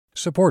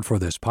Support for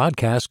this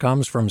podcast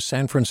comes from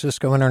San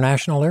Francisco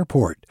International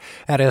Airport.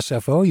 At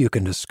SFO, you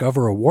can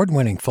discover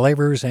award-winning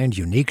flavors and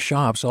unique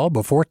shops all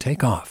before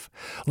takeoff.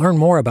 Learn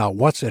more about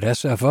what's at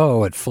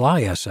SFO at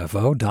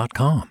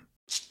flysfo.com.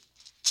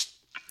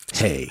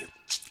 Hey,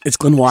 it's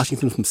Glenn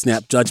Washington from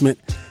Snap Judgment.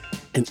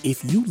 And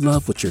if you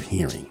love what you're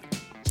hearing,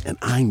 and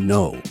I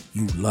know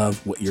you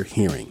love what you're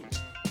hearing,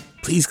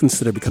 please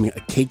consider becoming a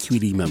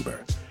KQED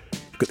member.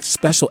 Get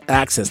special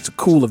access to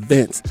cool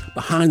events,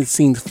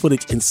 behind-the-scenes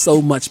footage, and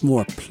so much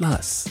more.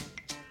 Plus,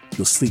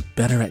 you'll sleep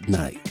better at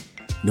night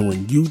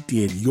knowing you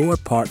did your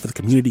part for the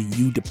community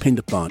you depend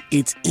upon.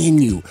 It's in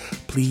you.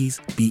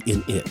 Please be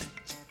in it.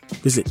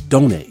 Visit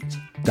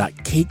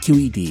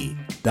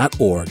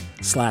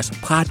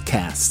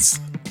donate.kqed.org/podcasts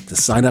to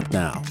sign up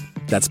now.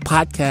 That's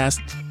podcast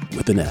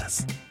with an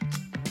S.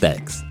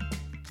 Thanks.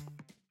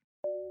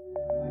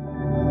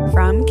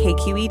 From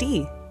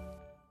KQED.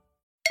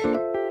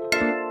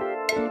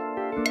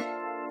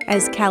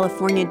 As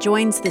California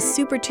joins the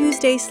Super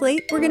Tuesday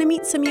slate, we're going to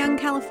meet some young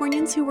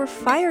Californians who were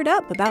fired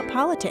up about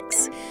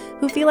politics,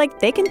 who feel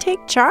like they can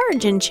take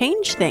charge and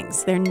change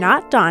things. They're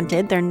not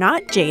daunted, they're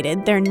not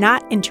jaded, they're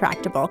not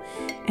intractable,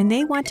 and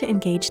they want to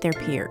engage their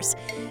peers.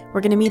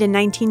 We're going to meet a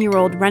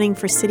 19-year-old running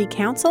for city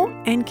council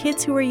and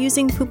kids who are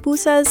using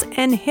pupusas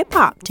and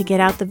hip-hop to get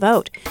out the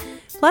vote.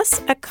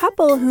 Plus, a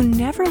couple who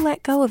never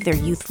let go of their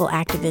youthful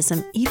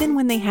activism, even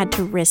when they had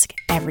to risk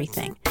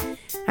everything.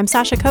 I'm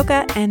Sasha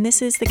Coca, and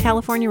this is the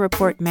California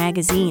Report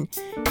magazine.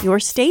 Your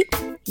state,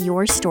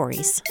 your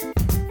stories.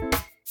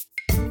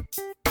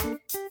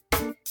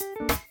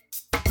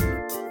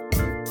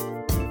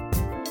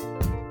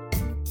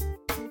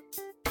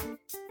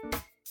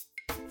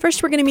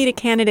 First, we're going to meet a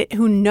candidate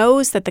who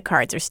knows that the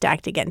cards are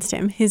stacked against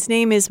him. His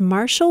name is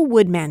Marshall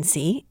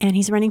Woodmansee, and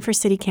he's running for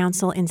city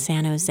council in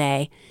San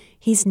Jose.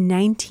 He's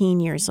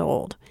 19 years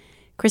old.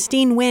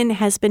 Christine Wynn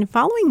has been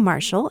following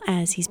Marshall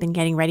as he's been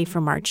getting ready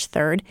for March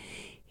 3rd.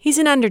 He's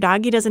an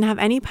underdog. He doesn't have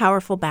any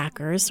powerful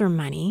backers or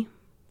money.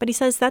 But he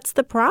says that's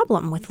the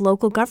problem with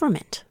local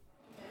government.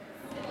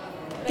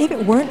 If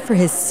it weren't for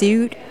his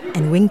suit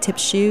and wingtip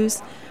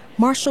shoes,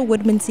 Marshall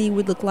Woodmansee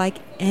would look like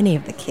any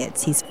of the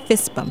kids he's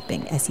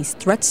fist-bumping as he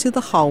struts through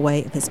the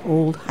hallway of his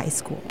old high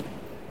school.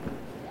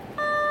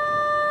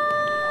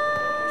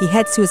 He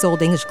heads to his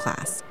old English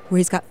class, where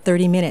he's got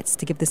 30 minutes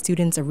to give the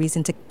students a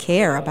reason to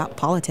care about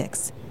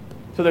politics.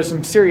 So there's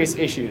some serious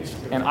issues,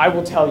 and I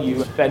will tell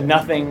you that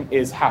nothing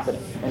is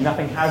happening, and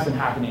nothing has been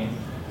happening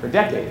for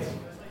decades.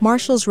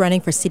 Marshall's running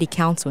for city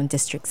council in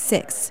District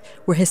 6,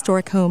 where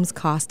historic homes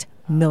cost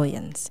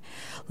millions.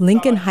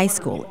 Lincoln High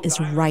School is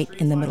right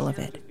in the middle of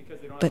it.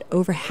 But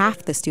over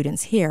half the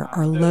students here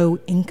are low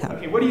income.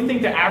 Okay, what do you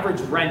think the average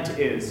rent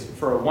is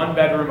for a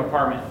one-bedroom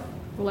apartment?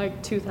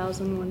 Like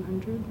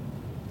 $2,100.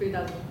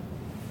 $3,000.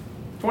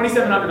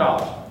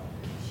 $2,700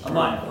 a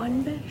month.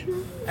 One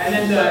bedroom? And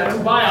then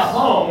to buy a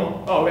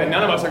home,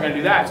 none of us are going to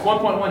do that. It's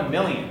 $1.1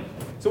 million.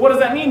 So what does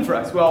that mean for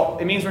us? Well,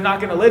 it means we're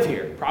not going to live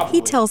here, probably.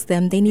 He tells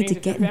them they need to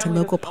get into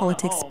local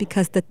politics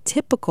because the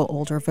typical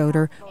older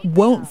voter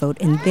won't vote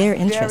in their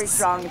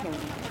interests.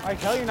 I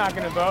tell you're not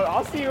going to vote.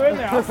 I'll see you in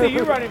there. I'll see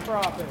you running for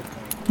office.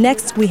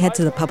 Next, we head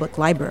to the public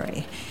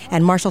library,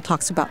 and Marshall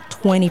talks to about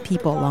 20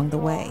 people along the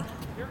way.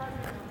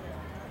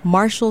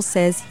 Marshall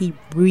says he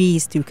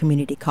breezed through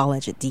community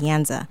college at De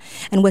Anza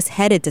and was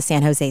headed to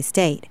San Jose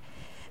State.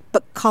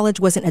 But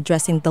college wasn't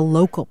addressing the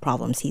local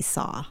problems he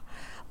saw,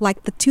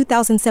 like the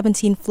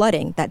 2017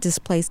 flooding that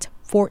displaced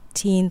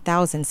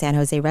 14,000 San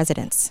Jose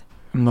residents.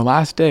 And the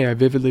last day, I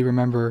vividly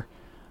remember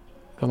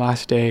the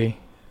last day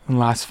and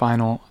last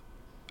final,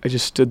 I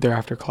just stood there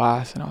after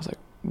class and I was like,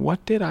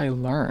 what did I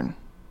learn?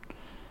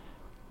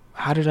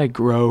 How did I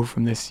grow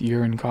from this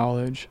year in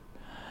college?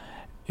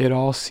 It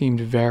all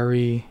seemed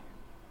very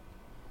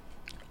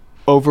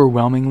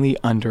overwhelmingly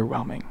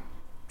underwhelming.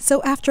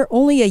 So after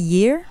only a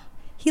year,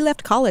 he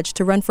left college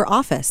to run for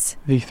office.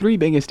 The three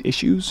biggest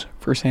issues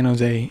for San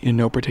Jose, in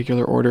no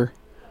particular order,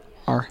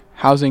 are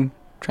housing,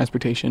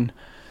 transportation,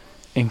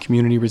 and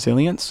community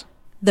resilience.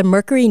 The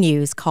Mercury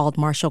News called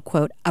Marshall,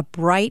 quote, a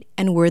bright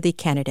and worthy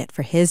candidate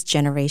for his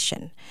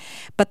generation.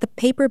 But the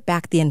paper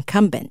backed the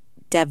incumbent,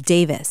 Dev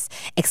Davis,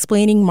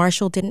 explaining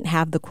Marshall didn't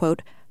have the,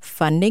 quote,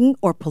 funding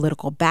or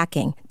political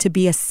backing to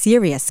be a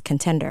serious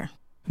contender.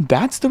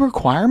 That's the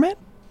requirement?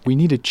 We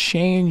need to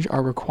change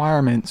our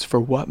requirements for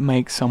what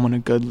makes someone a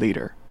good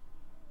leader.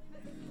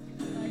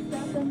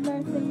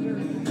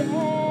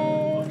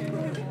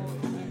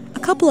 A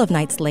couple of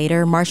nights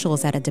later, Marshall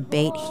is at a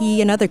debate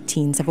he and other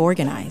teens have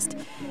organized.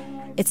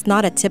 It's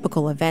not a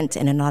typical event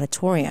in an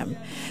auditorium.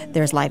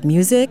 There's live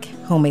music,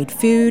 homemade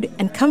food,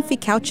 and comfy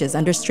couches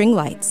under string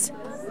lights.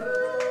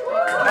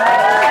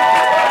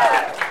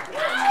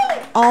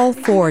 All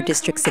 4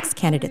 District 6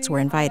 candidates were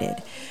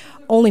invited.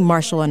 Only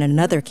Marshall and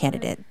another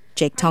candidate,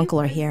 Jake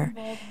Tunkel, are here.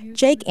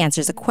 Jake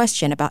answers a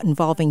question about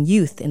involving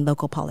youth in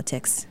local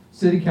politics.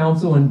 City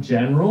council in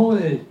general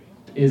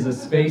is a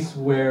space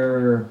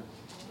where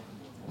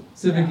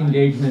civic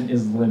engagement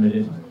is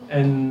limited,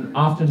 and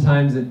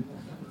oftentimes it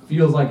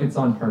feels like it's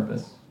on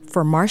purpose.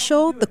 For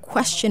Marshall, the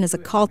question is a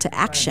call to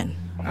action.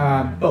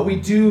 But we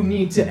do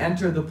need to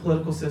enter the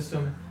political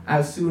system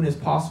as soon as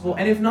possible.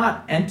 And if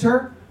not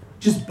enter,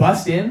 just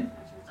bust in.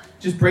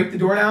 Just break the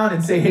door down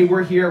and say, hey,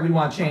 we're here, we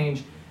want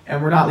change,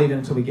 and we're not leaving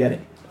until we get it.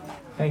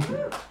 Thank you.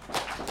 We're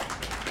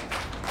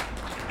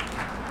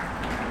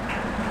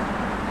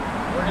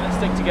going to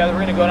stick together.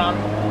 We're going to go down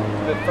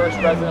the first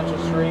residential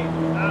street,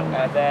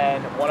 and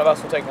then one of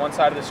us will take one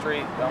side of the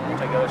street, then we'll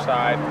take the other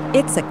side.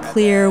 It's a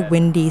clear,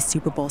 windy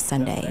Super Bowl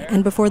Sunday,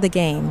 and before the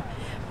game,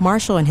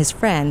 Marshall and his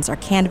friends are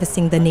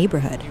canvassing the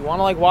neighborhood. Do you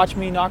want to watch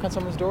me knock on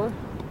someone's door?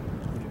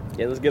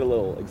 Yeah, let's get a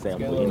little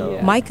example,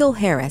 Yeah. Michael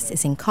Harris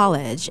is in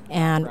college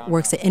and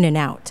works at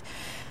In-N-Out,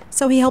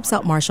 so he helps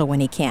out Marshall when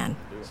he can.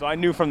 So I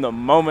knew from the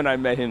moment I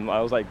met him,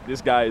 I was like,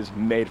 this guy is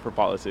made for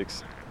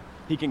politics.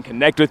 He can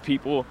connect with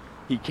people,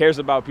 he cares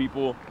about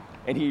people,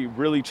 and he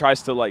really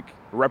tries to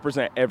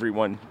represent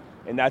everyone.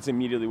 And that's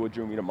immediately what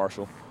drew me to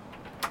Marshall.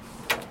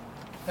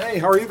 Hey,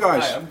 how are you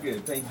guys? Hi, I'm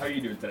good. Thank you. How are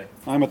you doing today?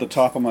 I'm at the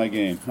top of my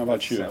game. How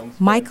about you?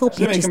 Michael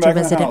pitches to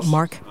resident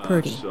Mark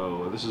Purdy.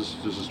 So this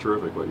is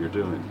terrific what you're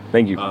doing.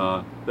 Thank you.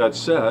 That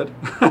said,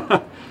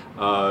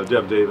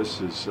 Deb Davis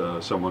is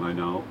someone I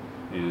know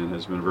and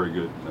has been a very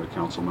good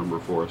council member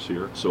for us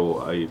here.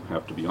 So I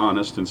have to be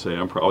honest and say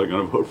I'm probably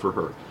going to vote for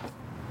her.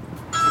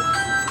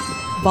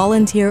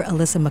 Volunteer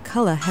Alyssa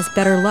McCullough has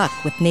better luck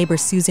with neighbor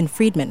Susan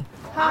Friedman.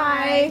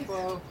 Hi.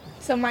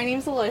 So my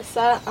name's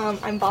Alyssa.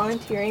 I'm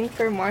volunteering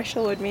for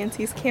Marshall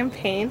Woodmansey's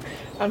campaign.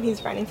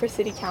 He's running for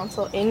city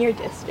council in your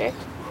district.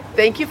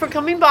 Thank you for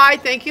coming by.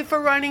 Thank you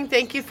for running.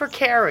 Thank you for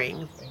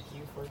caring.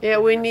 Yeah,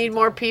 we need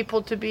more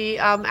people to be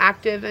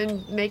active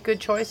and make good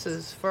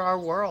choices for our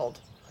world.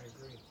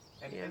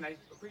 I agree. And I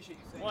appreciate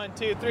you saying 1,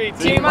 2, 3,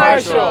 Team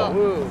Marshall.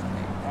 Woo.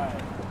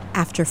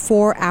 After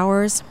 4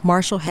 hours,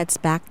 Marshall heads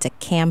back to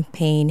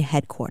campaign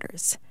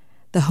headquarters,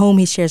 the home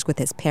he shares with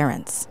his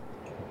parents.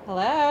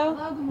 Hello.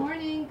 Hello, good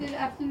morning, good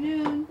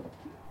afternoon.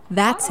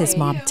 That's his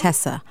mom,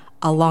 Tessa,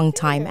 a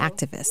longtime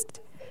activist.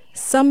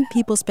 Some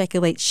people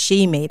speculate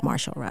she made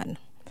Marshall run.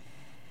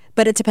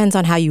 But it depends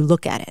on how you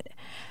look at it.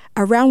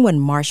 Around when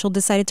Marshall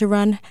decided to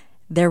run,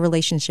 their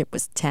relationship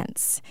was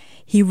tense.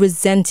 He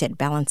resented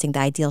balancing the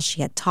ideals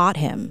she had taught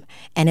him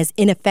and his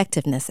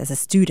ineffectiveness as a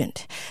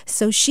student.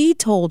 So she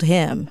told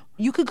him,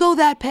 You could go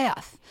that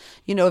path,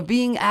 of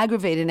being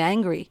aggravated and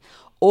angry,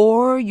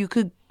 or you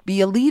could be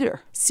a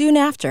leader. Soon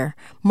after,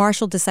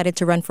 Marshall decided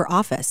to run for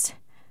office.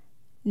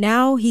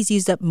 Now he's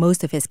used up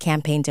most of his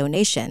campaign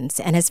donations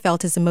and has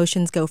felt his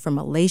emotions go from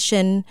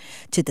elation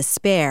to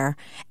despair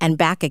and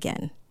back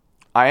again.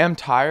 I am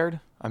tired.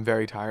 I'm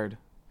very tired.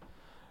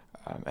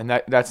 And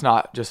that's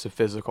not just a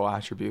physical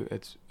attribute.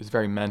 It's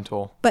very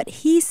mental. But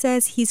he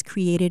says he's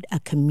created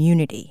a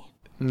community.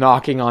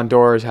 Knocking on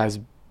doors has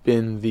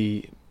been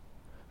the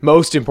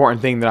most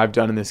important thing that I've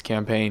done in this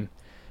campaign.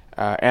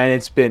 And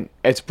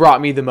it's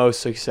brought me the most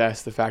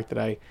success, the fact that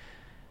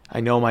I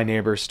know my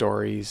neighbors'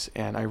 stories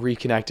and I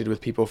reconnected with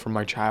people from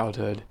my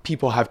childhood.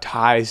 People have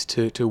ties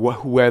to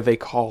where they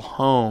call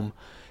home.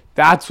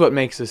 That's what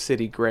makes a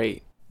city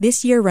great.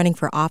 This year running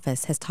for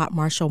office has taught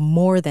Marshall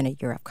more than a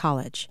year of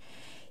college.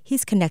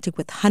 He's connected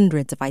with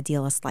hundreds of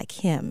idealists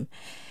like him.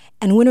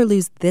 And win or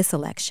lose this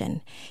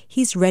election,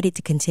 he's ready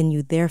to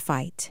continue their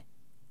fight.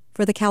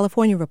 For the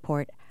California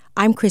Report,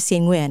 I'm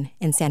Christine Nguyen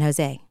in San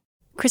Jose.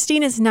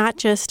 Christine is not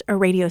just a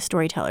radio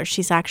storyteller.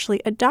 She's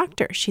actually a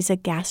doctor. She's a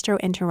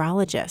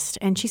gastroenterologist,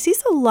 and she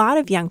sees a lot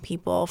of young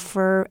people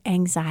for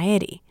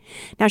anxiety.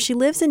 Now, she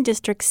lives in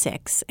District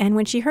 6, and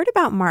when she heard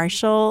about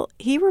Marshall,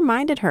 he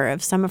reminded her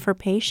of some of her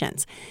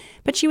patients.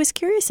 But she was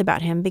curious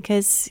about him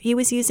because he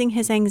was using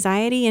his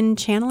anxiety and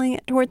channeling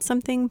it towards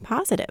something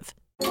positive.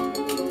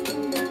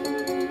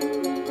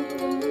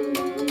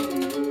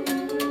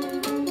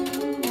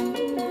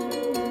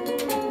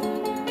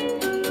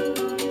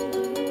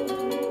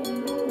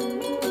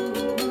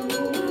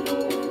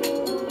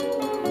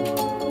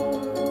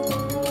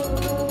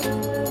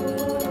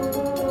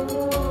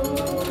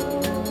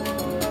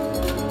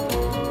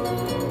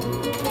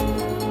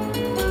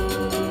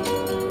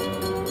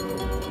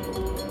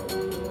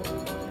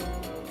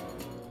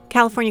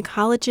 California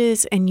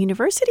colleges and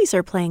universities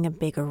are playing a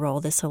bigger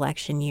role this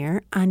election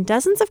year. On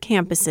dozens of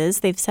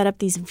campuses, they've set up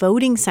these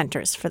voting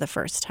centers for the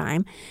first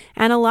time,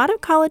 and a lot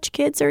of college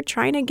kids are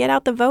trying to get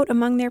out the vote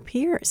among their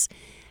peers.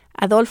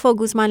 Adolfo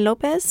Guzman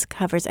Lopez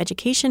covers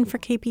education for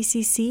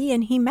KPCC,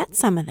 and he met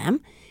some of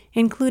them,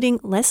 including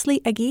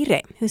Leslie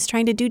Aguirre, who's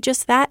trying to do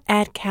just that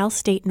at Cal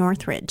State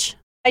Northridge.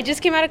 I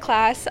just came out of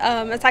class.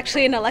 It's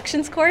actually an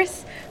elections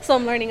course, so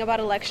I'm learning about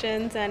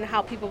elections and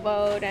how people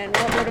vote and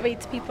what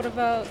motivates people to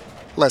vote.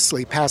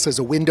 Leslie passes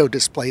a window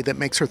display that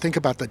makes her think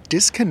about the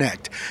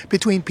disconnect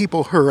between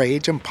people her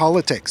age and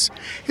politics.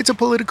 It's a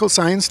political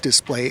science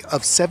display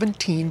of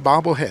 17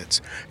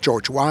 bobbleheads,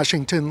 George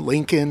Washington,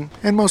 Lincoln,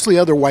 and mostly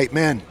other white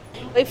men.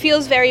 It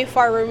feels very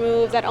far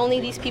removed that only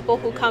these people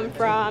who come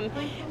from,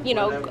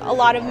 a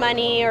lot of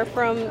money or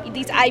from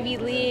these Ivy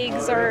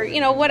Leagues or,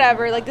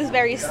 whatever, like this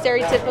very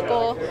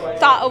stereotypical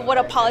thought of what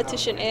a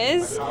politician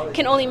is,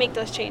 can only make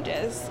those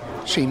changes.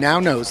 She now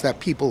knows that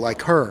people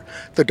like her,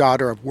 the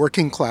daughter of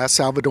working-class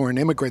Salvadoran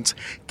immigrants,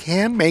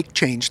 can make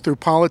change through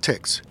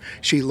politics.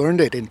 She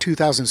learned it in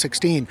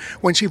 2016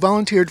 when she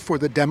volunteered for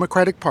the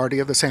Democratic Party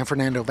of the San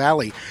Fernando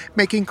Valley,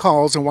 making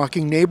calls and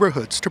walking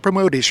neighborhoods to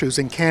promote issues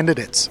and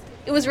candidates.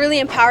 It was really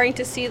empowering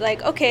to see,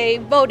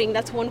 voting,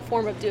 that's one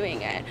form of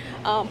doing it.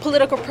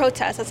 Political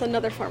protest, that's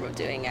another form of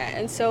doing it.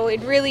 And so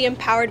it really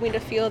empowered me to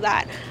feel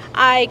that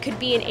I could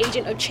be an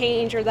agent of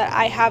change or that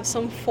I have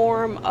some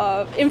form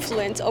of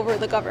influence over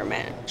the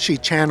government. She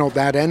channeled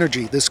that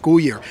energy this school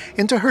year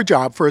into her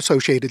job for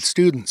Associated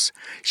Students.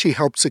 She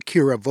helped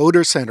secure a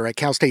voter center at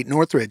Cal State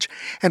Northridge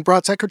and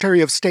brought Secretary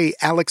of State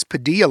Alex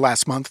Padilla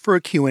last month for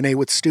a Q&A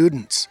with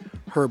students.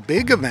 Her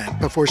big event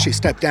before she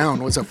stepped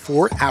down was a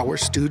 4-hour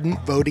student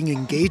voting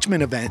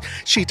engagement event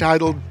she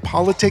titled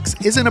Politics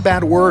Isn't a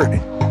Bad Word.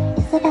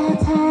 It's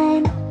about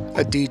time.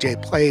 A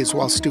DJ plays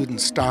while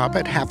students stop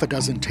at half a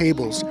dozen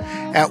tables.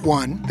 At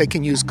one, they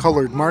can use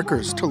colored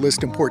markers to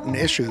list important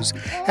issues.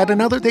 At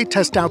another, they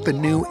test out the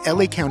new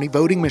LA County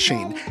voting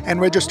machine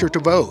and register to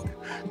vote.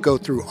 Go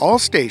through all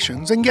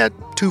stations and get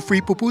 2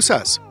 free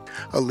pupusas.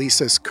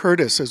 Elisa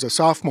Curtis is a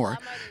sophomore.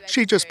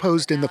 She just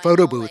posed in the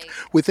photo booth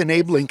with an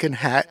Abe Lincoln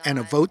hat and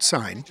a vote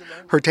sign.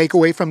 Her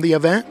takeaway from the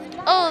event?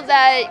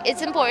 That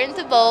it's important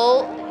to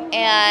vote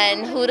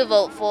and who to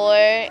vote for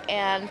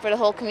and for the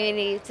whole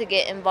community to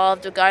get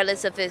involved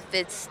regardless of if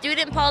it's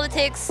student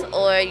politics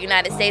or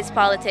United States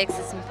politics.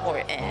 It's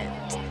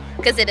important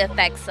because it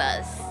affects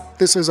us.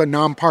 This is a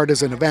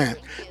nonpartisan event.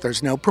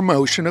 There's no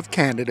promotion of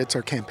candidates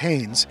or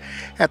campaigns.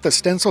 At the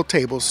stencil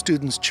table,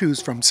 students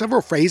choose from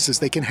several phrases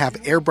they can have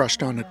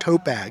airbrushed on a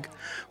tote bag.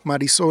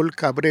 Marisol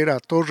Cabrera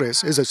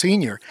Torres is a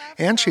senior,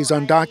 and she's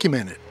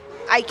undocumented.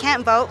 I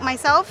can't vote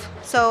myself,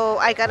 so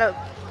I got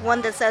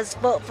one that says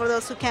vote for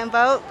those who can't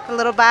vote, a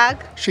little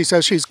bag. She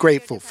says she's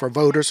grateful for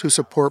voters who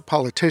support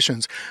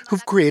politicians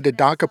who've created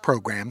DACA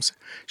programs.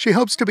 She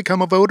hopes to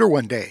become a voter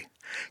one day.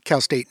 Cal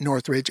State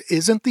Northridge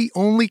isn't the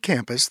only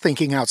campus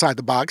thinking outside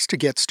the box to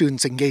get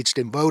students engaged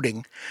in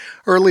voting.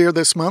 Earlier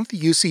this month,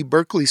 UC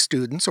Berkeley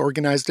students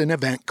organized an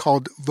event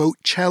called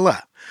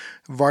Votechella.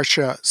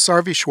 Varsha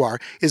Sarvishwar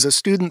is a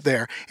student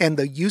there and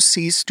the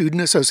UC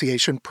Student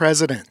Association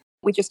president.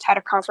 We just had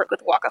a concert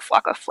with Waka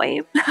Flocka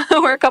Flame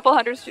where a couple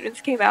hundred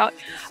students came out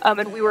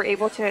and we were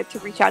able to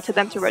reach out to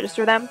them to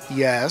register them.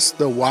 Yes,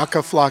 the Waka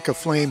Flocka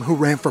Flame who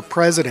ran for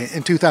president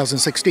in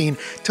 2016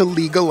 to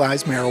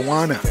legalize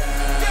marijuana.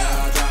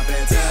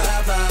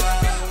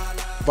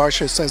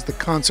 Varsha says the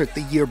concert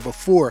the year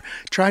before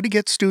tried to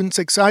get students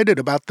excited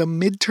about the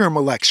midterm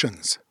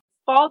elections.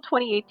 Fall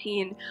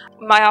 2018,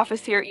 my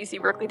office here at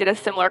UC Berkeley did a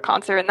similar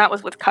concert, and that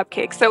was with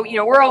cupcakes. So,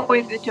 we're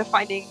always into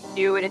finding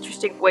new and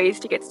interesting ways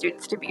to get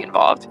students to be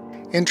involved.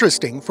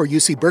 Interesting for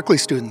UC Berkeley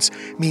students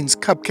means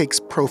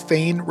cupcakes'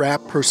 profane rap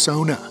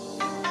persona.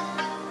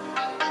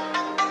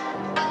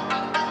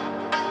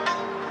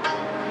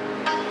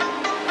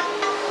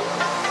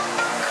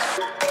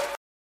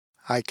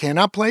 I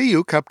cannot play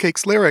you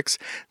Cupcake's lyrics.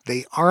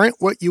 They aren't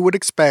what you would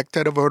expect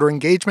at a voter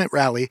engagement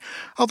rally,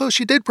 although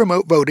she did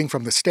promote voting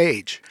from the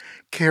stage.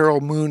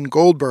 Carol Moon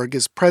Goldberg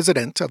is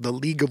president of the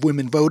League of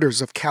Women Voters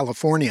of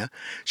California.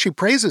 She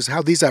praises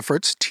how these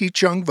efforts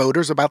teach young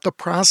voters about the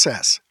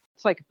process.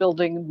 It's like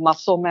building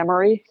muscle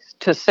memory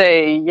to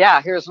say, yeah,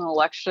 here's an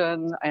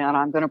election and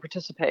I'm going to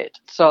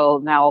participate.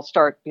 So now I'll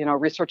start,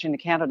 researching the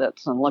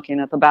candidates and looking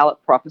at the ballot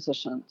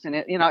propositions. And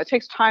it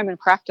takes time and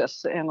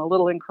practice and a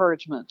little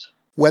encouragement.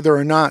 Whether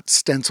or not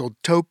stenciled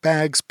tote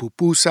bags,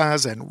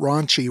 pupusas, and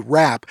raunchy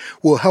rap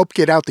will help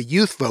get out the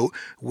youth vote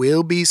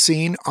will be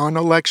seen on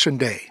Election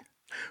Day.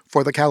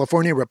 For the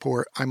California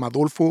Report, I'm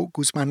Adolfo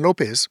Guzman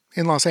Lopez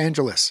in Los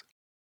Angeles.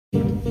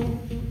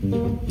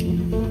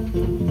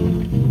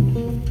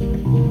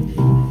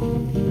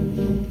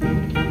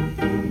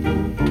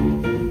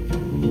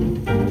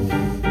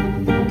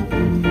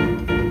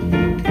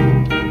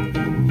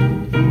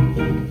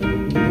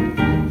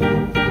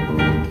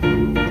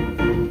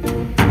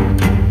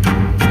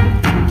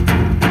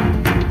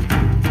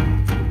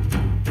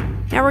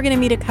 Now we're going to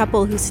meet a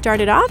couple who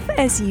started off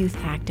as youth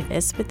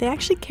activists, but they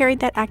actually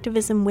carried that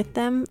activism with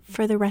them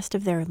for the rest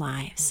of their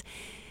lives.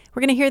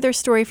 We're going to hear their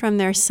story from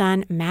their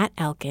son, Matt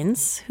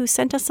Elkins, who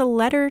sent us a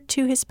letter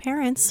to his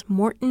parents,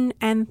 Morton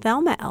and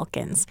Thelma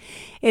Elkins.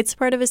 It's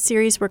part of a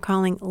series we're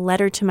calling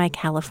Letter to My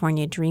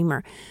California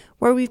Dreamer,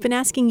 where we've been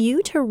asking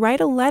you to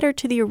write a letter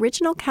to the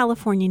original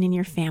Californian in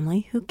your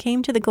family who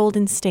came to the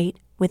Golden State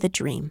with a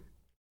dream.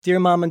 Dear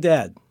Mom and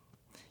Dad,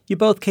 you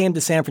both came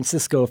to San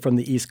Francisco from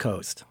the East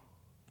Coast.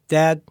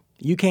 Dad,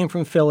 you came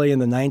from Philly in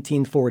the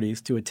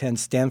 1940s to attend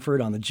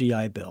Stanford on the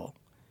GI Bill.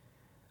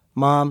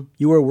 Mom,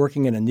 you were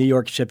working in a New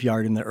York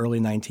shipyard in the early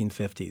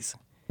 1950s.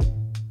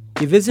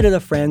 You visited a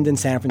friend in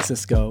San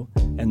Francisco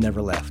and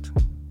never left.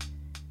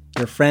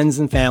 Your friends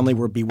and family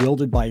were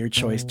bewildered by your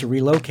choice to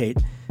relocate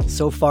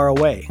so far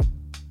away,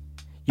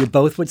 you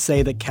both would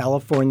say that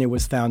California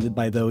was founded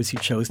by those who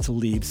chose to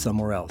leave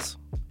somewhere else.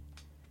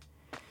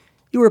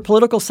 You were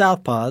political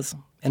southpaws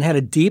and had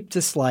a deep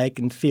dislike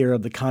and fear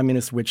of the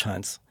communist witch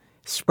hunts,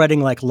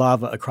 spreading like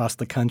lava across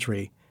the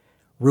country,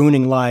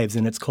 ruining lives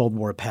in its Cold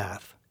War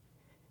path.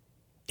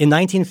 In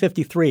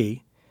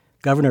 1953,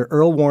 Governor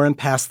Earl Warren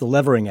passed the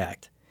Levering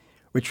Act,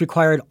 which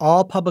required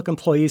all public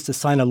employees to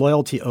sign a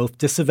loyalty oath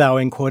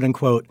disavowing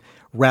quote-unquote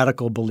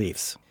radical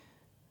beliefs.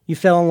 You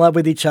fell in love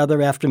with each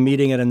other after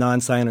meeting at a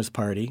non-signers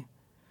party.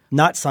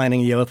 Not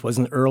signing the oath was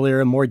an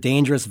earlier and more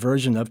dangerous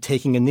version of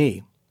taking a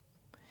knee.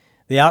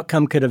 The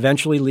outcome could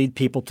eventually lead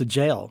people to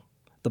jail,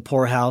 the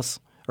poorhouse,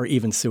 or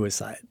even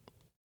suicide.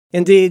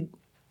 Indeed,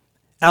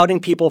 outing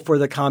people for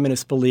their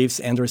communist beliefs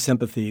and or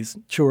sympathies,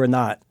 true or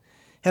not,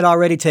 had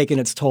already taken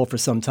its toll for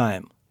some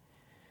time.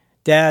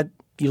 Dad,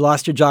 you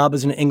lost your job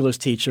as an English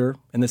teacher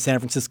in the San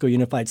Francisco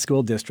Unified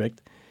School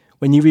District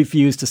when you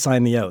refused to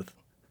sign the oath.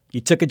 You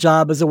took a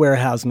job as a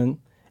warehouseman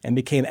and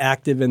became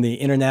active in the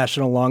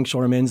International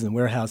Longshoremen's and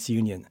Warehouse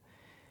Union.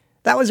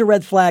 That was a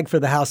red flag for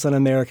the House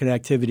Un-American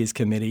Activities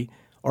Committee,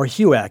 or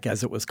HUAC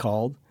as it was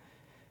called.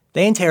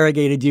 They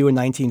interrogated you in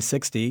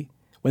 1960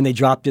 when they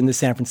dropped into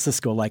San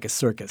Francisco like a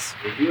circus.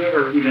 Did you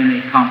ever receive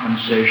any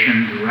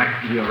compensation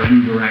directly or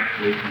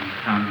indirectly from the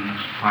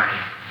Communist Party?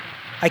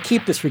 I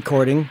keep this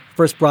recording,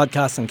 first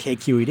broadcast on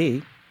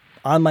KQED,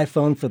 on my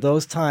phone for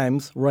those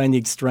times where I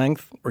need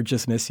strength or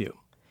just miss you.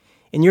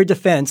 In your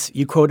defense,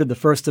 you quoted the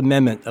First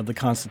Amendment of the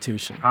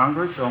Constitution.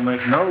 Congress shall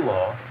make no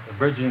law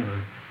abridging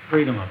the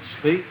freedom of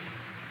speech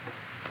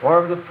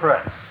or of the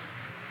press,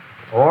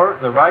 or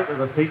the right of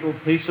the people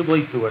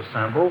peaceably to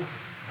assemble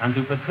and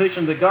to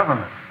petition the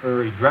government for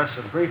redress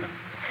of grievance.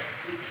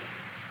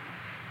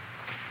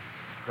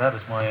 That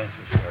is my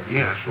answer, sir.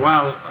 Yes,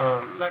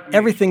 well,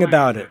 Everything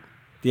about it,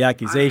 the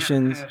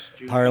accusations,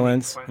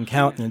 parlance, and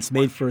countenance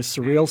made for a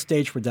surreal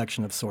stage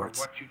production of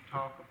sorts.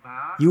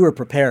 You were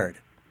prepared.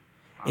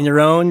 In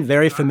your own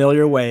very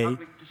familiar way,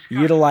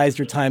 you utilized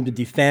your time to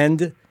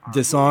defend,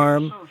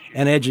 disarm,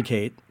 and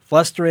educate,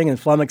 flustering and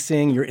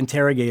flummoxing your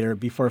interrogator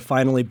before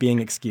finally being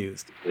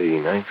excused.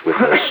 The ninth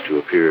witness to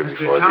appear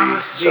before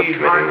the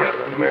Subcommittee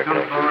on Un-American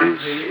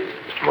Activities,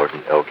 Mr.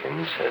 Morton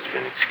Elkins, has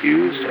been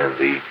excused, and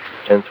the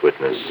 10th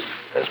witness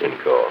has been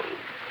called.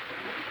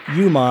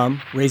 You,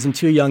 Mom, raising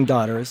 2 young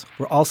daughters,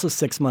 were also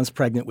 6 months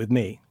pregnant with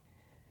me.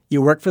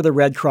 You worked for the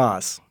Red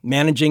Cross,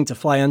 managing to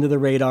fly under the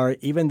radar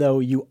even though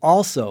you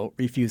also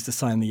refused to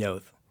sign the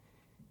oath.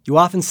 You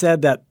often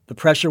said that the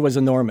pressure was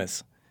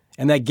enormous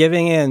and that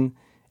giving in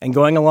and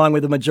going along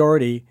with the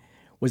majority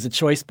was a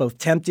choice both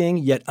tempting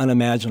yet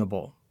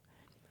unimaginable.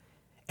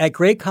 At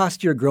great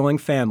cost to your growing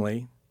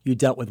family, you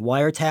dealt with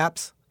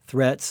wiretaps,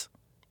 threats,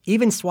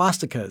 even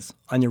swastikas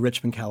on your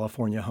Richmond,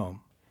 California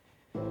home.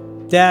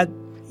 Dad,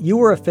 you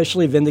were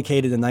officially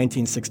vindicated in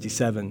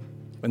 1967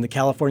 when the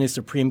California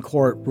Supreme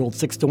Court ruled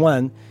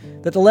 6-1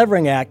 that the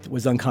Levering Act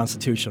was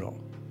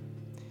unconstitutional.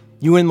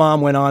 You and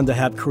Mom went on to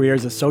have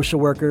careers as social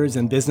workers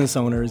and business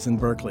owners in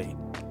Berkeley.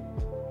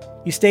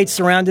 You stayed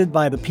surrounded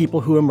by the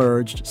people who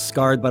emerged,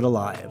 scarred but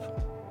alive.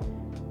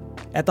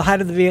 At the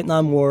height of the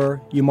Vietnam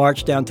War, you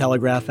marched down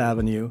Telegraph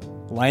Avenue,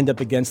 lined up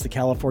against the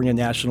California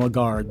National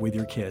Guard with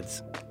your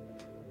kids.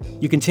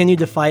 You continued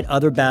to fight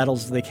other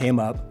battles as they came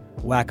up,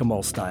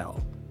 whack-a-mole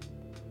style.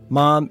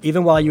 Mom,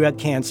 even while you had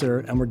cancer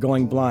and were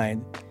going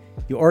blind,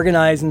 you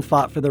organized and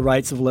fought for the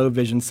rights of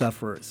low-vision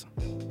sufferers.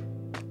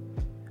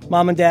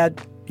 Mom and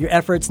Dad, your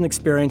efforts and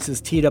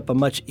experiences teed up a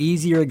much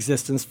easier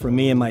existence for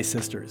me and my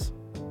sisters.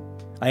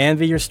 I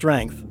envy your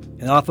strength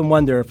and often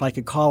wonder if I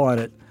could call on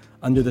it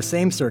under the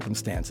same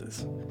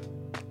circumstances.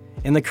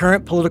 In the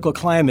current political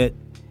climate,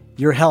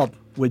 your help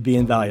would be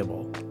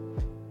invaluable.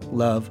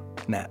 Love,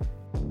 Matt.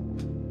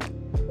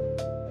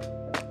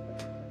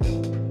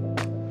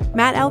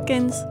 Matt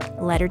Elkins,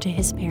 letter to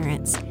his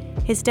parents.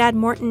 His dad,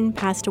 Morton,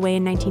 passed away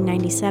in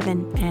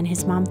 1997, and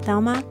his mom,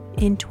 Thelma,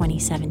 in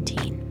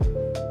 2017.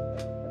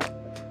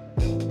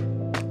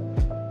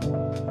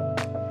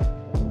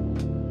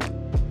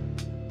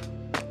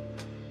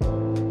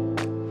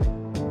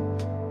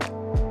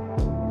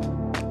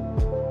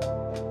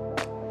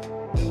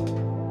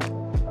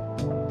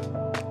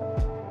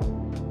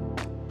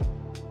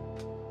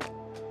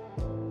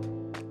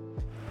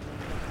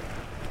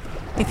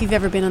 If you've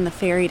ever been on the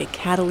ferry to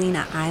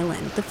Catalina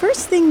Island, the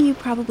first thing you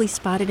probably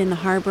spotted in the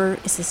harbor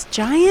is this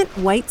giant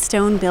white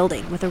stone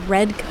building with a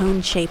red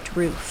cone-shaped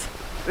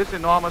roof. This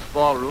enormous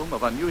ballroom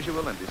of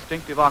unusual and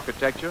distinctive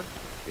architecture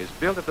is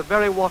built at the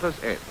very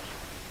water's edge,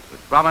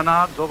 with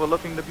promenades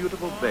overlooking the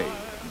beautiful bay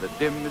and the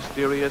dim,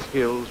 mysterious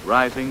hills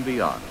rising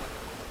beyond.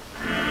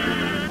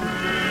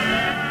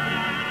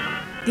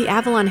 The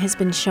Avalon has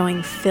been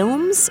showing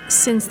films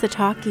since the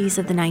talkies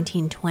of the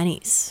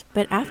 1920s,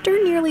 but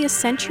after nearly a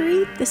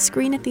century, the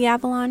screen at the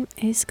Avalon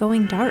is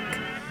going dark.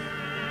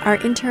 Our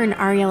intern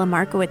Ariella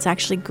Markowitz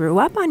actually grew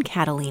up on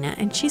Catalina,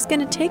 and she's going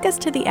to take us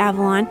to the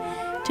Avalon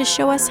to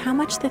show us how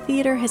much the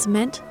theater has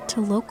meant to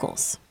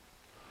locals.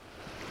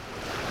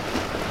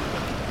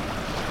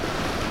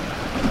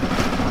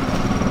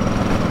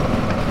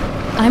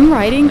 I'm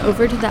riding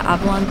over to the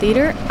Avalon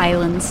Theater,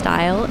 island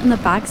style, in the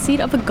backseat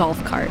of a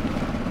golf cart.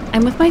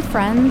 I'm with my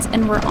friends,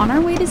 and we're on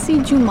our way to see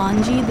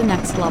Jumanji: The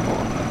Next Level.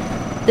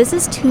 This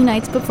is 2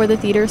 nights before the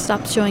theater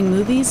stops showing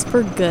movies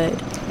for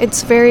good.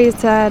 It's very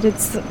sad.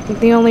 It's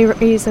the only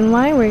reason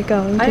why we're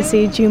going to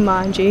see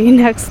Jumanji: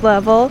 Next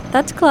Level.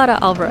 That's Clara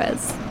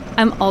Alvarez.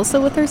 I'm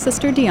also with her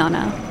sister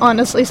Diana.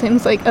 Honestly,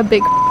 seems like a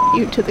big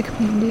you to the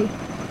community.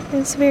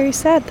 It's very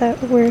sad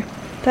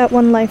that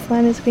one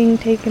lifeline is being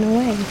taken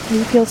away.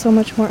 We feel so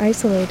much more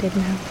isolated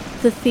now.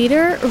 The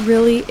theater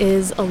really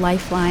is a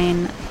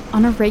lifeline.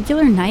 On a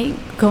regular night,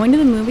 going to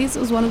the movies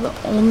was one of the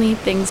only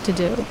things to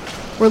do.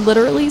 We're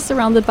literally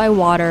surrounded by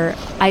water,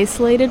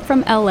 isolated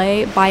from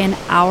LA by an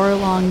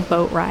hour-long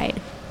boat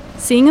ride.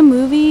 Seeing a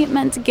movie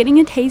meant getting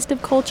a taste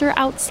of culture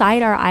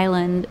outside our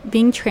island,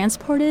 being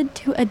transported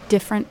to a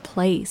different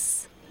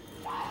place.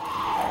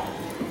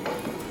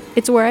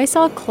 It's where I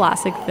saw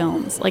classic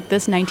films, like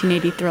this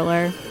 1980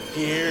 thriller.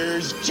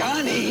 Here's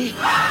Johnny!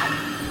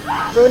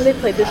 Remember when they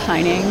played The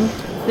Shining?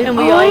 And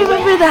we all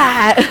remember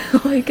that!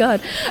 Oh my god.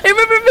 I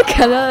remember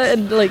McKenna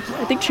and,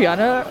 I think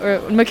Triana,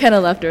 or McKenna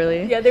left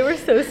early. Yeah, they were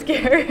so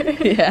scared.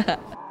 Yeah.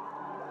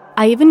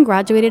 I even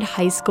graduated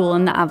high school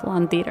in the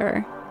Avalon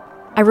Theater.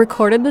 I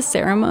recorded the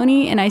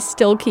ceremony, and I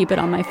still keep it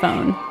on my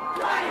phone.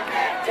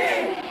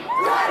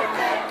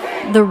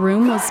 The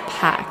room was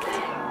packed.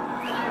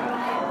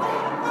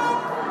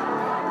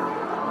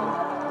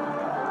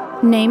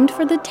 Named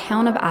for the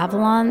town of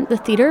Avalon, the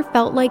theater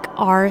felt like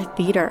our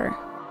theater.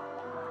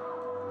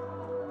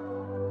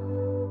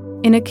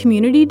 In a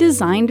community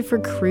designed for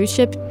cruise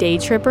ship day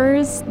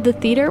trippers, the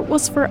theater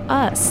was for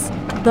us,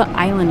 the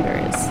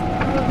Islanders.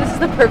 Oh, this is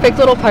the perfect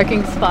little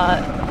parking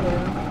spot.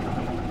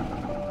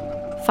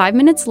 5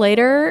 minutes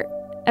later,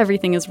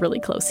 everything is really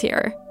close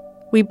here.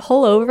 We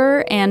pull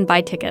over and buy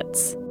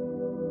tickets.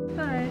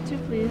 Hi, 2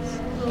 please.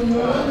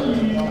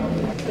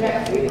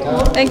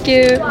 Thank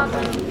you.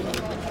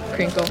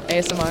 Crinkle,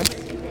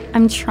 ASMR.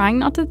 I'm trying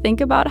not to think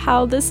about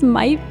how this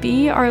might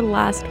be our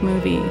last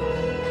movie.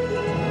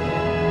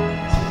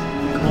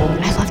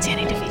 I love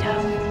Danny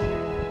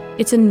DeVito.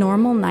 It's a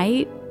normal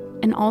night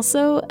and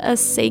also a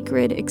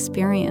sacred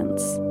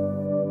experience.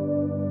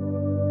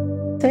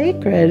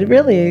 Sacred,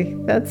 really.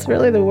 That's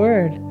really the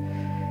word.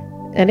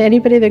 And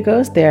anybody that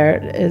goes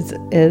there is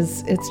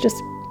it's just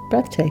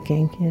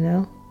breathtaking, you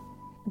know?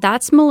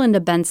 That's Melinda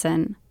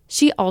Benson.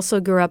 She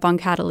also grew up on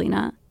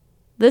Catalina.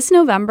 This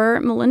November,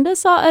 Melinda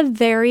saw a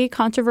very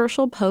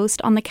controversial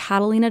post on the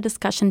Catalina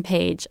discussion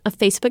page, a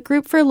Facebook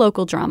group for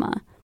local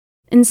drama.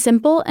 In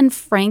simple and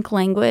frank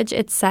language,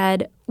 it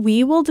said,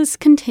 "We will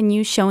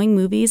discontinue showing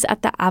movies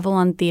at the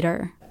Avalon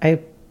Theater." I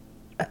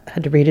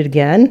had to read it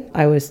again.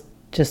 I was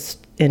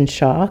just in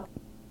shock,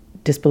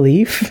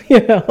 disbelief, you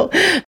know.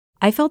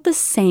 I felt the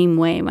same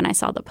way when I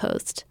saw the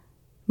post.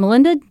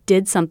 Melinda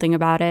did something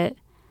about it.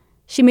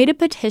 She made a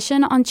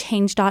petition on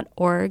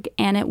change.org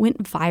and it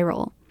went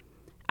viral.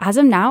 As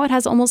of now, it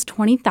has almost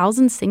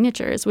 20,000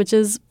 signatures, which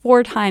is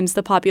 4 times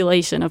the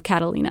population of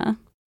Catalina.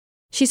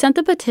 She sent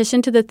the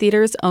petition to the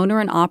theater's owner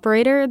and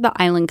operator, the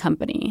Island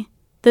Company.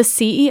 The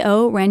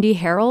CEO, Randy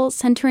Harrell,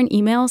 sent her an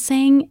email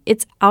saying,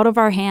 "It's out of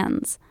our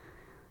hands."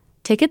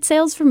 Ticket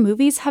sales for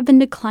movies have been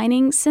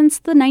declining since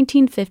the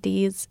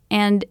 1950s,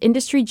 and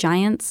industry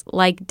giants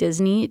like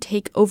Disney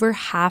take over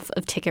half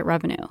of ticket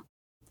revenue.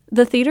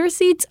 The theater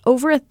seats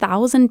over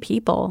 1,000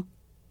 people,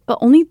 but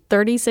only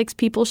 36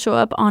 people show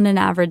up on an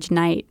average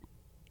night.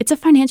 It's a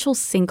financial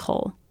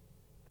sinkhole.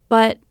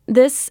 But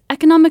this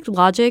economic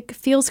logic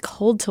feels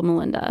cold to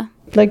Melinda.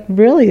 Like,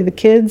 really, the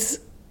kids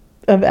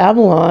of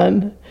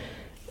Avalon,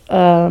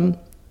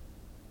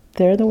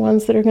 they're the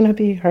ones that are going to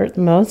be hurt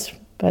the most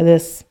by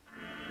this.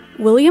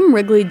 William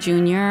Wrigley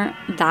Jr.,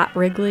 that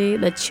Wrigley,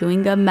 the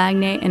chewing gum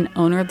magnate and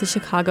owner of the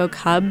Chicago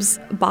Cubs,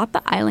 bought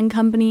the Island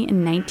Company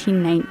in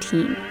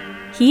 1919.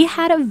 He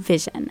had a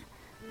vision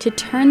to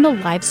turn the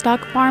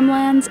livestock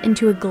farmlands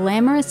into a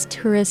glamorous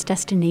tourist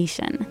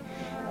destination.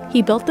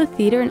 He built the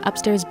theater and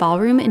upstairs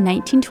ballroom in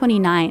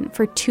 1929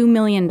 for $2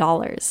 million.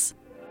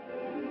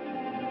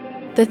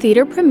 The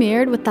theater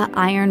premiered with The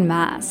Iron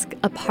Mask,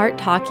 a part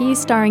talkie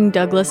starring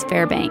Douglas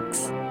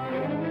Fairbanks.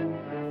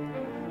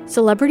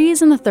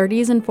 Celebrities in the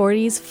 30s and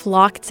 40s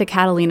flocked to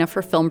Catalina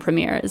for film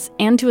premieres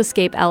and to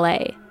escape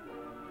LA.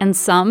 And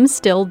some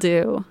still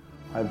do.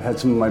 I've had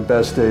some of my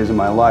best days of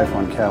my life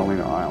on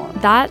Catalina Island.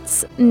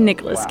 That's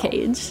Nicolas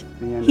Cage.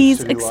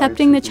 He's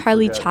accepting the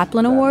Charlie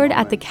Chaplin Award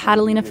at the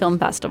Catalina Film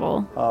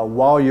Festival.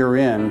 While you're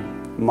in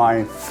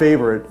my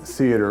favorite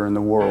theater in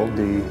the world,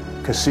 the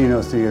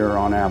Casino Theater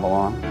on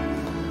Avalon,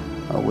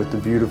 with the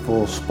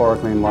beautiful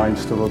sparkling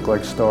lights that look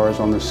like stars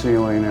on the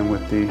ceiling and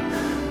with the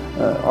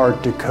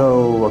Art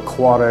Deco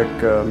aquatic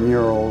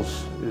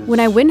murals.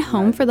 When I went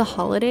home for the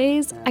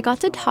holidays, I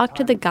got to talk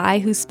to the guy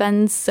who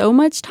spends so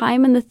much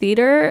time in the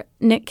theater,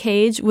 Nick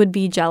Cage would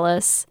be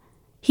jealous.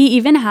 He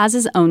even has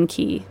his own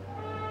key.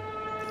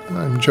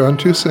 I'm John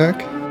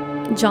Tusak.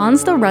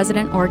 John's the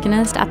resident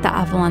organist at the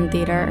Avalon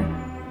Theater.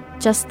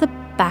 Just the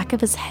back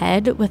of his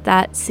head with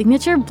that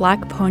signature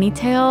black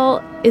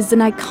ponytail is an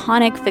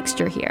iconic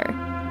fixture here.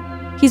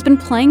 He's been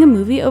playing a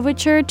movie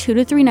overture 2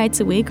 to 3 nights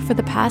a week for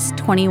the past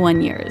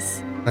 21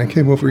 years. I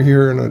came over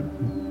here on a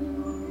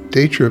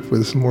day trip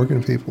with some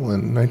Morgan people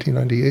in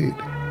 1998.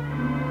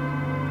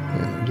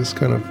 And I just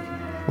kind of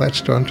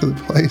latched onto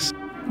the place.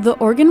 The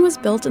organ was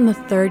built in the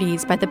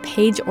 30s by the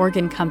Page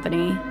Organ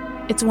Company.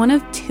 It's one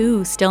of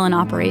 2 still in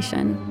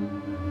operation.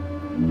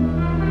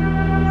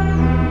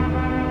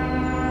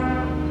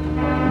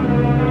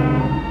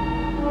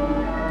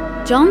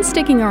 John's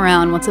sticking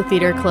around once the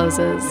theater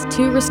closes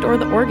to restore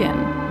the organ.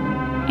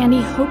 And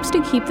he hopes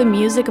to keep the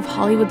music of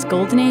Hollywood's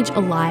golden age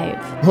alive.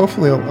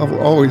 Hopefully I'll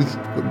always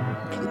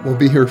will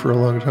be here for a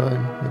long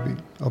time.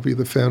 Maybe I'll be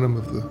the phantom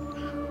of the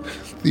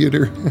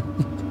theater.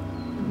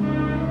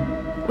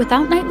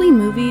 Without nightly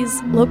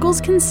movies, locals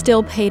can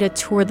still pay to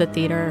tour the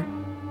theater.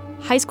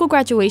 High school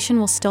graduation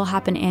will still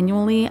happen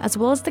annually, as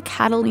well as the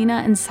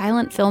Catalina and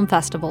silent film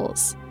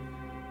festivals.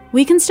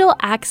 We can still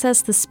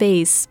access the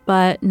space,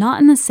 but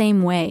not in the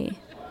same way.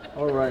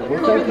 All right,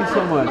 well, thank you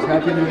so much.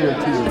 Happy New Year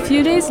to you. A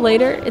few days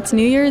later, it's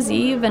New Year's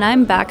Eve, and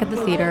I'm back at the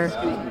theater.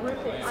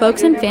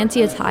 Folks in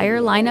fancy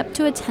attire line up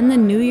to attend the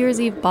New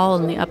Year's Eve ball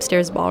in the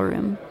upstairs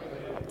ballroom.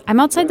 I'm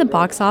outside the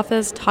box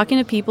office talking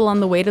to people on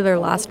the way to their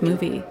last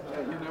movie.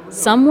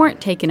 Some weren't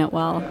taking it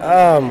well.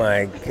 Oh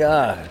my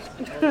God.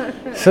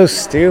 So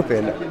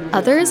stupid.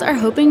 Others are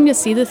hoping to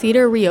see the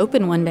theater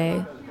reopen one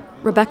day.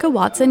 Rebecca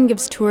Watson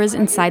gives tours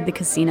inside the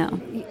casino.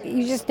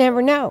 You just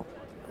never know.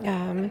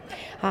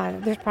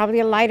 There's probably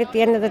a light at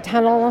the end of the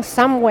tunnel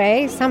some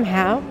way,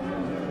 somehow.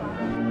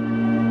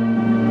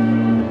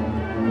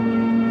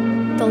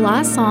 The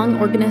last song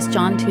organist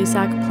John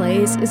Tusack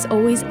plays is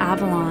always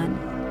Avalon.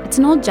 It's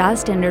an old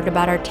jazz standard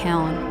about our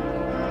town.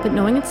 But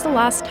knowing it's the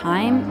last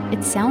time,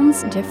 it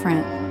sounds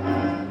different.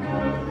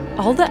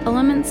 All the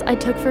elements I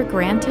took for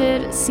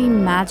granted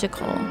seem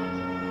magical.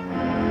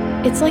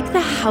 It's like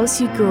the house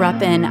you grew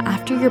up in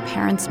after your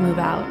parents move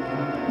out,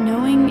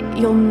 knowing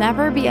you'll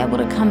never be able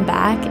to come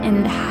back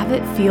and have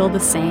it feel the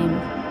same.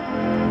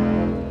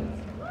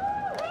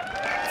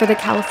 For the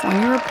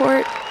California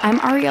Report, I'm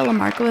Ariella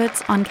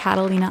Markowitz on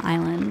Catalina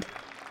Island.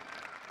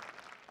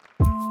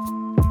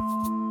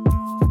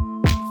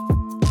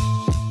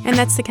 And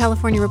that's the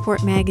California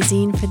Report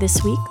magazine for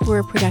this week.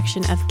 We're a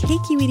production of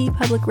KQED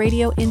Public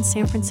Radio in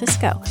San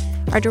Francisco.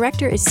 Our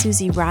director is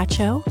Susie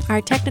Racho. Our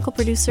technical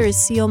producer is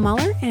Seal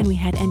Muller, and we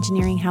had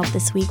engineering help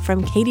this week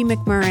from Katie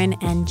McMurrin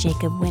and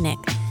Jacob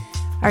Winnick.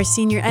 Our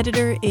senior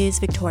editor is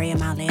Victoria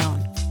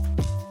Mauleon.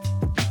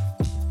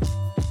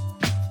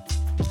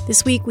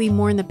 This week, we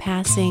mourn the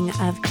passing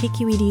of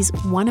KQED's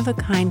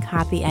one-of-a-kind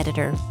copy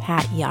editor,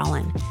 Pat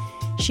Yallen.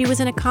 She was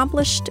an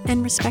accomplished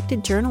and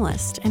respected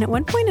journalist, and at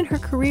one point in her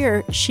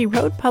career, she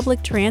rode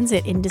public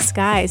transit in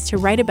disguise to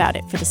write about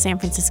it for the San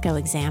Francisco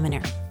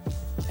Examiner.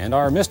 And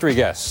our mystery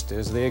guest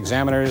is the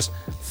Examiner's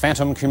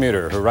phantom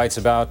commuter who writes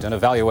about and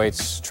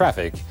evaluates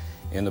traffic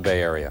in the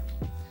Bay Area.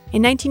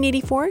 In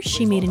 1984,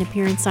 she made an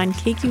appearance on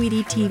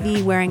KQED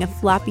TV wearing a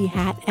floppy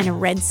hat and a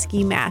red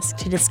ski mask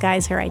to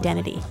disguise her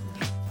identity.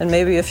 And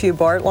maybe a few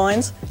BART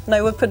lines, and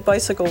I would put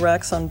bicycle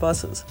racks on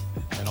buses.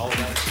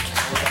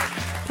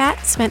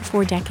 Pat spent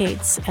 4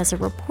 decades as a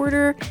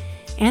reporter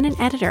and an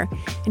editor,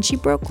 and she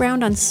broke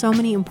ground on so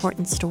many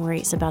important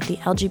stories about the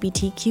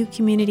LGBTQ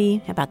community,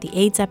 about the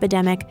AIDS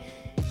epidemic.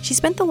 She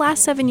spent the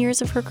last 7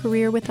 years of her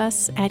career with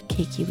us at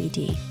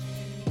KQED.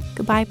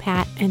 Goodbye,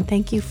 Pat, and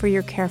thank you for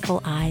your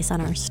careful eyes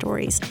on our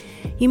stories.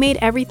 You made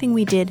everything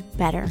we did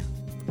better.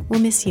 We'll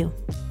miss you.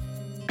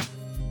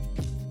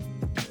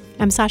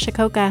 I'm Sasha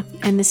Coca,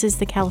 and this is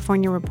the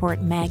California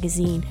Report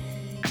magazine.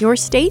 Your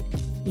state,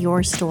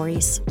 your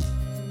stories.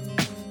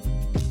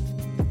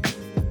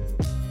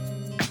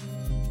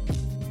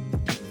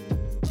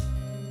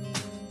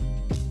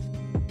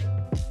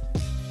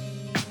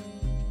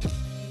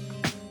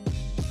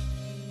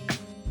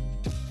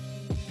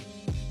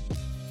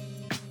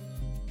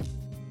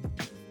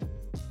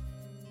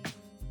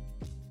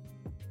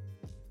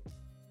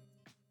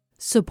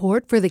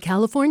 Support for the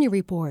California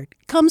Report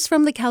comes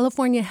from the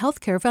California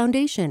Healthcare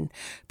Foundation,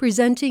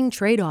 presenting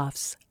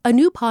Trade-Offs, a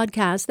new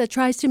podcast that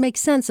tries to make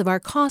sense of our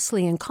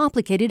costly and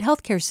complicated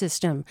healthcare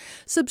system.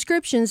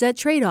 Subscriptions at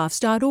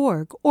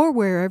tradeoffs.org or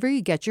wherever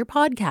you get your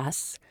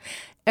podcasts.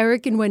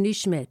 Eric and Wendy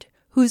Schmidt,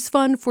 whose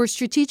Fund for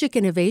Strategic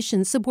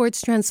Innovation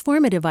supports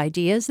transformative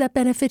ideas that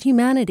benefit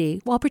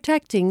humanity while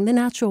protecting the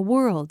natural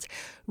world,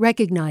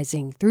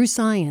 recognizing through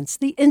science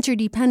the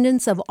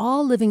interdependence of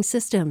all living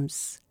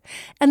systems.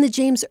 And the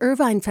James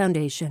Irvine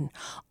Foundation,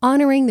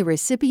 honoring the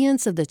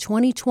recipients of the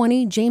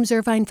 2020 James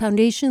Irvine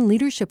Foundation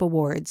Leadership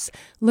Awards.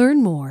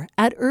 Learn more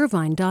at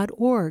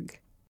irvine.org.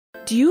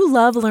 Do you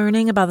love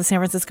learning about the San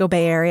Francisco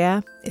Bay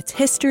Area? Its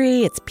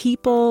history, its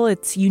people,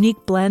 its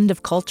unique blend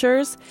of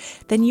cultures?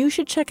 Then you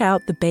should check out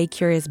the Bay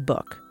Curious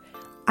book.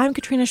 I'm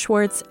Katrina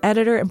Schwartz,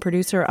 editor and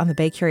producer on the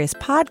Bay Curious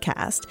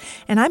podcast,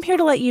 and I'm here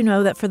to let you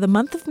know that for the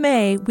month of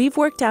May, we've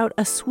worked out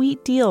a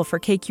sweet deal for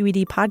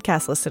KQED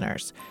podcast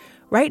listeners.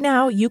 Right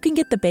now, you can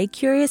get the Bay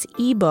Curious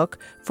ebook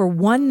for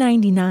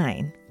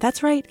 $1.99.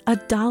 That's right,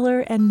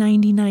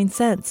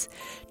 $1.99.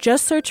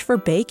 Just search for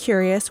Bay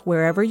Curious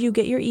wherever you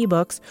get your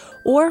ebooks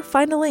or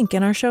find a link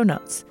in our show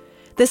notes.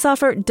 This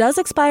offer does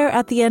expire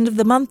at the end of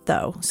the month,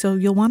 though, so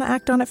you'll want to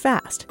act on it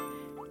fast.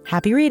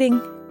 Happy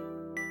reading!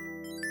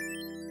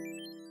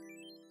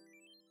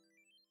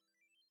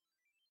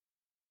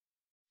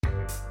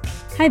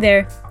 Hi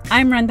there,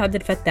 I'm Randa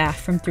Abdel Fattah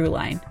from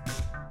Throughline.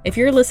 If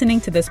you're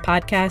listening to this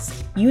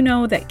podcast, you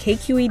know that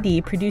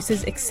KQED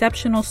produces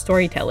exceptional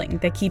storytelling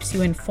that keeps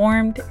you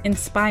informed,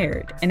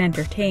 inspired, and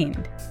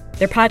entertained.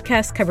 Their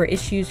podcasts cover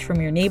issues from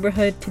your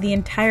neighborhood to the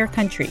entire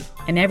country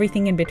and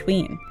everything in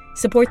between.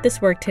 Support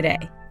this work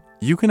today.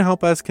 You can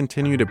help us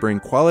continue to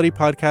bring quality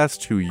podcasts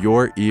to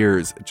your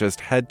ears.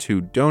 Just head to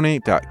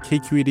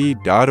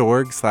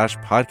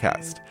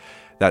donate.kqed.org/podcast.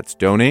 That's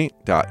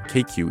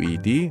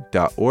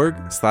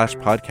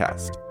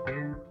donate.kqed.org/podcast.